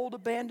that old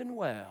abandoned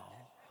well.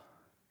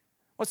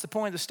 What's the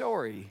point of the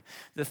story?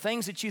 The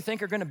things that you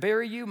think are going to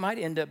bury you might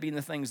end up being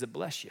the things that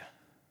bless you.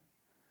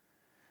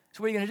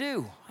 So what are you going to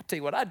do? I'll tell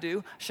you what I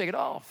do. Shake it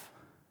off.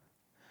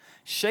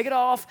 Shake it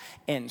off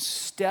and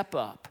step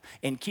up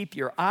and keep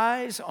your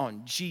eyes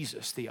on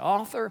Jesus, the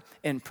author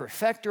and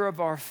perfecter of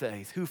our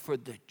faith, who for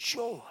the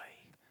joy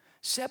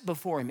set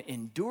before him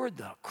endured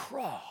the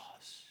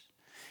cross.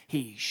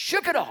 He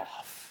shook it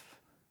off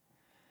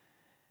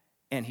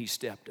and he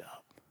stepped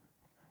up.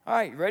 All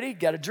right, ready?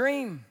 Got a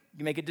dream.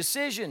 You make a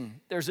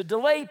decision. There's a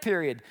delay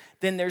period.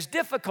 Then there's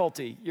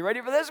difficulty. You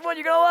ready for this one?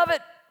 You're going to love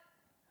it.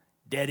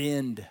 Dead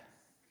end.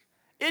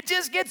 It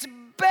just gets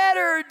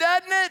better,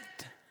 doesn't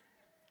it?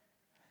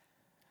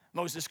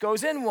 Moses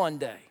goes in one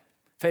day.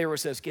 Pharaoh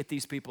says, get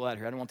these people out of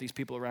here. I don't want these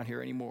people around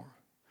here anymore.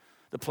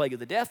 The plague of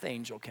the death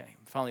angel came,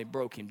 finally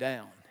broke him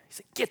down. He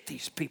said, get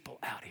these people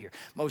out of here.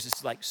 Moses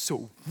is like,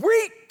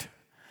 sweet.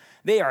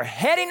 They are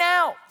heading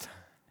out.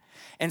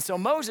 And so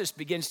Moses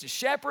begins to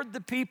shepherd the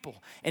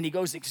people, and he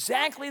goes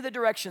exactly the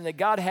direction that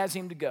God has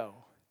him to go.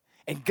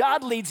 And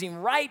God leads him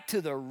right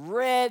to the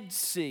Red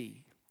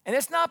Sea. And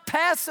it's not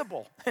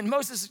passable. And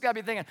Moses has got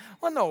to be thinking,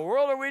 what in the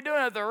world are we doing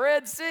at the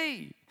Red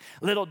Sea?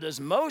 Little does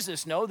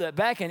Moses know that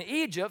back in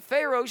Egypt,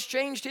 Pharaoh's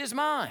changed his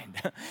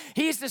mind.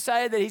 He's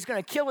decided that he's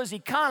going to kill his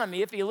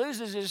economy if he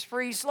loses his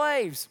free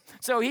slaves.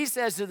 So he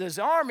says to this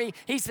army,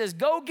 he says,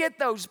 go get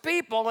those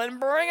people and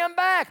bring them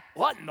back.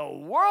 What in the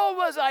world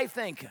was I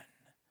thinking?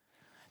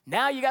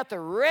 Now you got the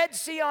Red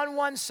Sea on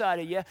one side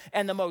of you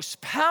and the most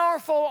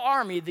powerful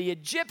army, the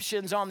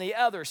Egyptians, on the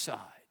other side.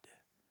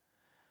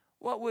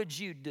 What would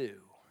you do?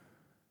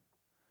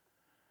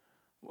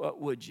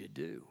 What would you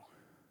do?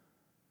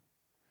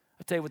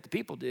 I'll tell you what the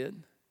people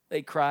did.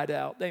 They cried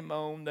out, they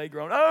moaned, they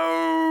groaned.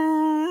 Oh,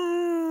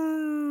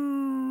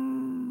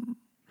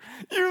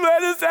 you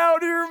let us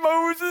out here,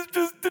 Moses,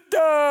 just to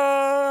die.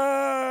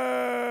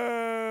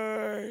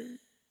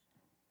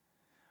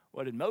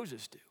 What did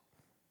Moses do?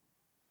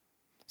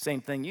 Same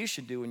thing you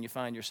should do when you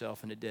find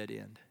yourself in a dead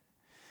end.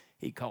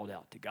 He called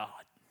out to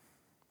God.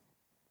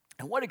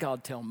 And what did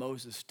God tell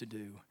Moses to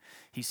do?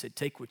 He said,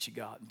 take what you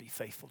got and be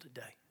faithful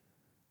today.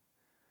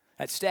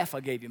 That staff I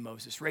gave you,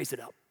 Moses, raise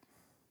it up.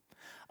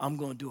 I'm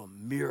going to do a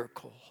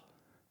miracle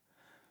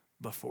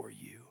before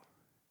you.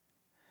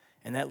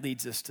 And that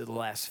leads us to the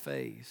last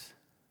phase,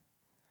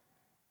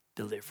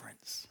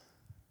 deliverance.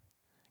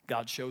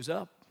 God shows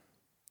up.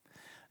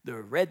 The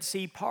Red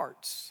Sea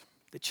parts.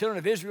 The children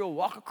of Israel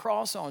walk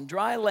across on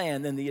dry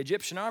land, then the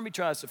Egyptian army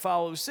tries to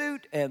follow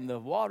suit, and the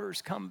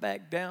waters come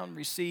back down,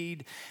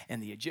 recede,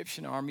 and the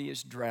Egyptian army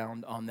is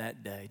drowned on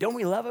that day. Don't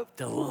we love it?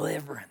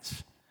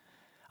 Deliverance.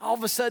 All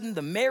of a sudden,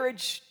 the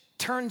marriage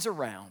turns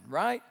around,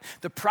 right?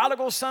 The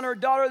prodigal son or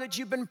daughter that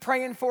you've been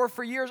praying for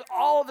years,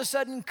 all of a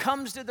sudden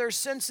comes to their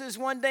senses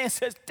one day and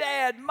says,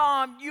 Dad,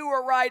 Mom, you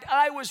were right.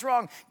 I was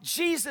wrong.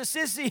 Jesus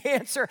is the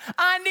answer.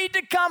 I need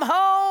to come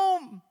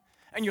home.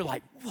 And you're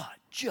like, what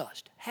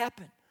just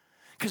happened?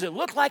 Because it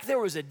looked like there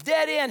was a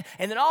dead end,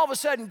 and then all of a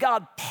sudden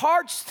God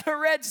parts the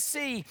Red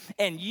Sea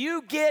and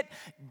you get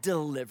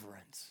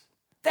deliverance.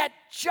 That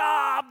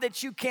job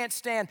that you can't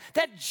stand,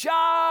 that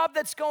job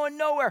that's going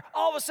nowhere,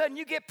 all of a sudden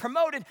you get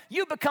promoted.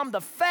 You become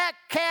the fat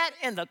cat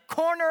in the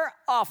corner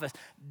office.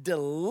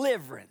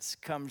 Deliverance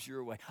comes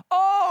your way.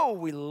 Oh,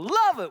 we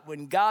love it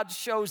when God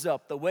shows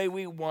up the way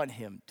we want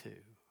him to.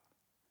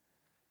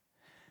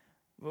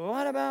 But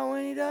what about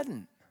when he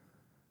doesn't?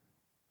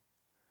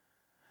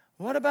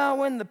 What about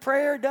when the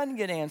prayer doesn't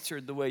get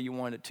answered the way you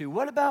want it to?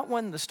 What about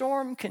when the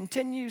storm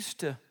continues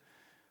to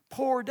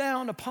pour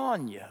down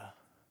upon you?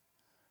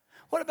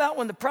 What about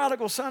when the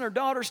prodigal son or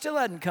daughter still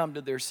hadn't come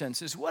to their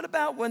senses? What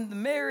about when the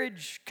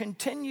marriage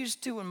continues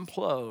to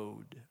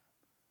implode?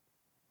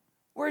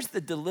 Where's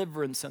the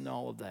deliverance in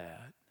all of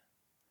that?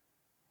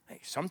 Hey,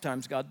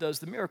 sometimes God does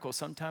the miracle.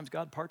 Sometimes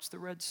God parts the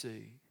Red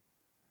Sea.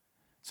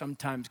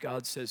 Sometimes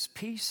God says,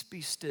 peace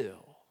be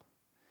still,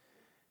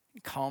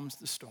 and calms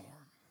the storm.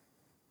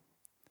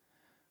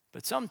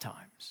 But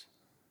sometimes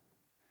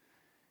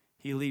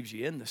he leaves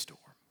you in the storm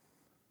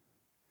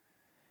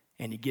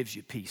and he gives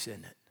you peace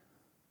in it.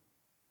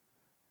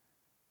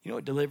 You know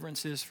what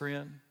deliverance is,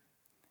 friend?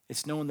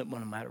 It's knowing that no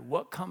matter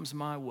what comes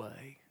my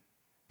way,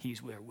 he's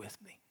there with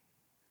me.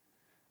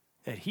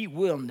 That he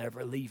will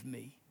never leave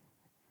me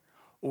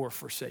or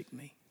forsake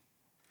me.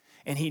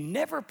 And he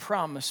never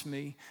promised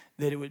me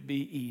that it would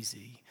be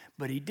easy,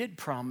 but he did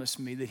promise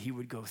me that he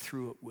would go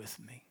through it with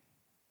me.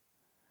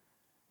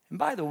 And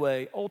by the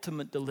way,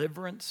 ultimate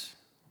deliverance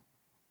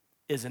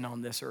isn't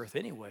on this earth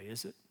anyway,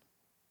 is it?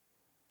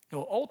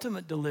 No,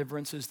 ultimate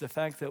deliverance is the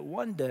fact that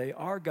one day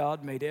our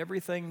God made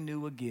everything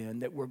new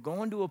again, that we're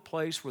going to a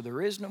place where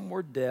there is no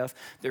more death,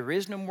 there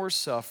is no more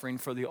suffering,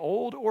 for the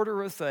old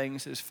order of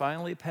things has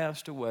finally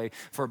passed away,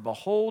 for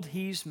behold,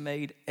 he's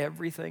made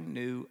everything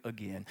new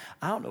again.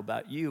 I don't know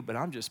about you, but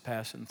I'm just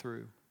passing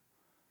through.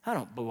 I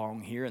don't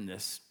belong here in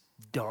this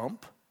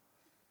dump.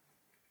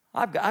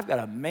 I've got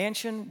a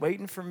mansion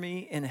waiting for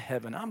me in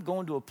heaven. I'm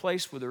going to a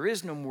place where there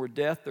is no more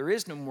death, there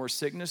is no more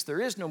sickness, there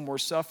is no more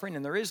suffering,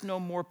 and there is no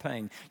more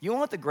pain. You know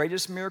what the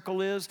greatest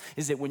miracle is?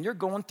 Is that when you're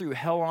going through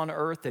hell on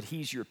earth, that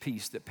he's your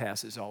peace that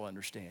passes all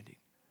understanding.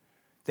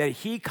 That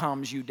he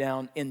calms you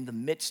down in the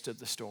midst of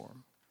the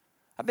storm.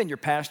 I've been your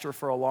pastor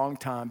for a long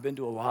time, been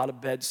to a lot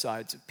of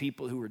bedsides of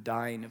people who are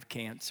dying of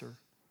cancer.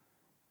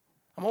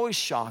 I'm always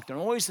shocked, I'm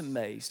always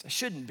amazed. I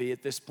shouldn't be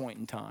at this point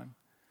in time.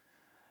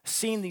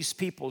 Seeing these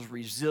people's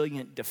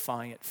resilient,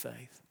 defiant faith.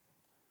 And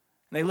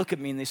they look at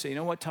me and they say, you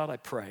know what, Todd, I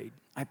prayed.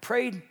 I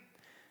prayed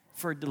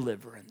for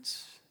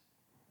deliverance.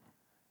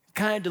 The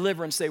kind of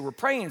deliverance they were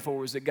praying for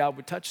was that God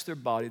would touch their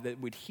body,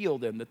 that would heal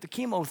them, that the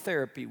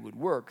chemotherapy would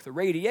work, the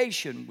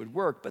radiation would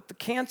work, but the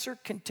cancer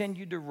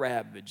continued to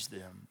ravage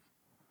them.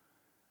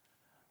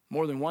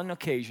 More than one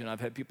occasion, I've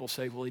had people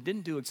say, well, he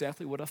didn't do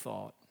exactly what I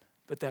thought,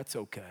 but that's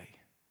okay.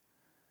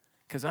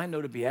 Because I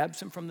know to be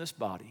absent from this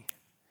body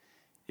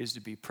is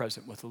to be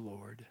present with the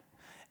Lord.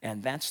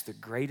 And that's the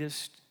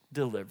greatest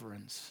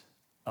deliverance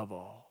of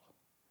all.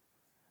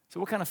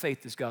 So what kind of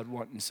faith does God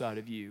want inside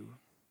of you?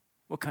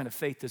 What kind of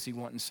faith does he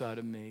want inside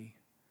of me?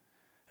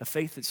 A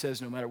faith that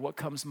says no matter what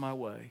comes my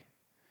way,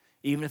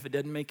 even if it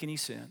doesn't make any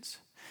sense,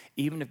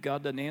 Even if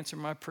God doesn't answer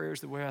my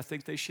prayers the way I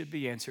think they should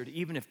be answered,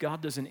 even if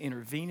God doesn't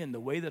intervene in the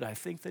way that I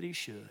think that he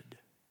should,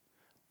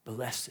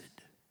 blessed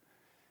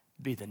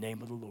be the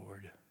name of the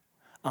Lord.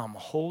 I'm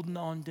holding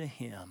on to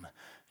him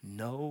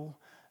no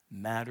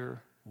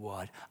matter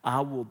what.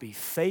 I will be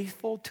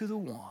faithful to the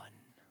one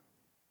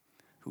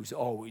who's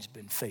always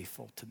been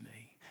faithful to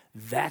me.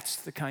 That's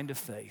the kind of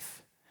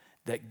faith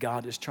that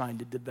God is trying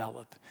to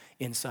develop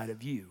inside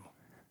of you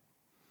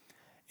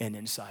and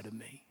inside of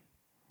me.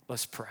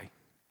 Let's pray.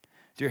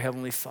 Dear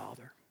Heavenly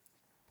Father,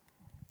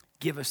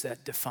 give us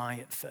that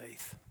defiant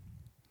faith,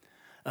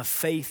 a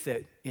faith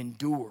that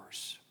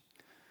endures,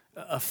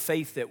 a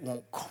faith that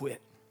won't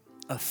quit,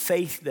 a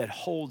faith that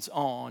holds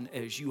on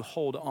as you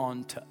hold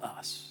on to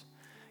us.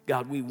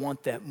 God, we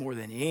want that more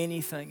than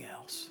anything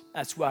else.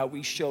 That's why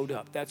we showed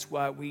up. That's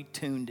why we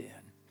tuned in.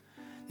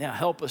 Now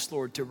help us,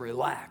 Lord, to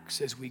relax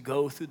as we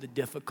go through the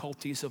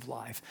difficulties of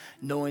life,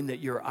 knowing that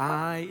your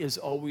eye is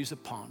always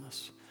upon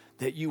us,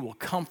 that you will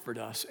comfort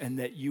us and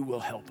that you will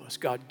help us.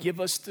 God, give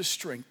us the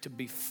strength to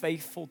be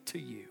faithful to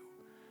you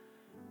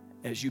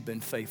as you've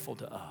been faithful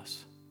to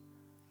us.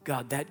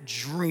 God, that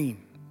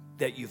dream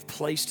that you've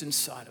placed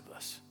inside of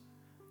us,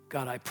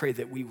 God, I pray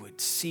that we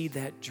would see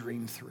that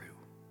dream through.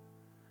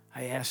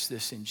 I ask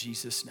this in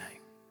Jesus' name.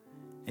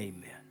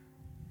 Amen.